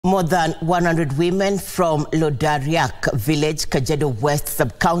More than 100 women from Lodariak village, Kajiado West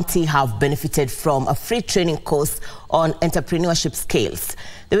Sub-county have benefited from a free training course on entrepreneurship skills.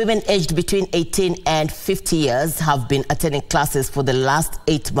 The women aged between 18 and 50 years have been attending classes for the last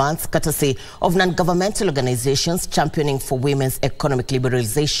 8 months, courtesy of non-governmental organizations championing for women's economic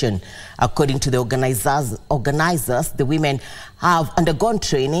liberalization. According to the organizers, the women have undergone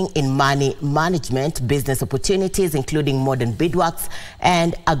training in money management, business opportunities, including modern beadworks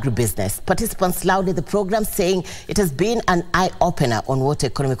and agribusiness. Participants lauded the program, saying it has been an eye-opener on what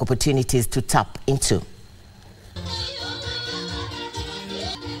economic opportunities to tap into.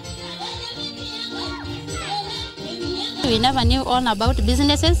 We never knew all about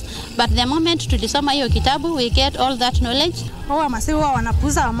businesses, but the moment tulisoma hiyo kitabu, we get all that knowledge. Hawa masiwa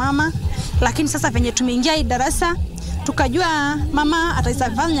wanapuza wa mama, lakini sasa venye tumeingia hii darasa, tukajua mama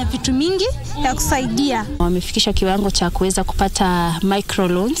ataifanya vitu mingi ya kusaidia. Wamefikisha kiwango cha kuweza kupata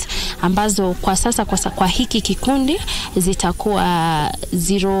microloans ambazo kwa sasa kwa hiki kikundi zitakuwa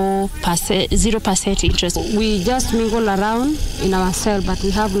 0% interest. We just mingle around in ourselves, but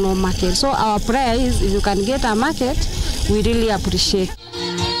we have no market. So our prayer is, if you can get a market, we really appreciate.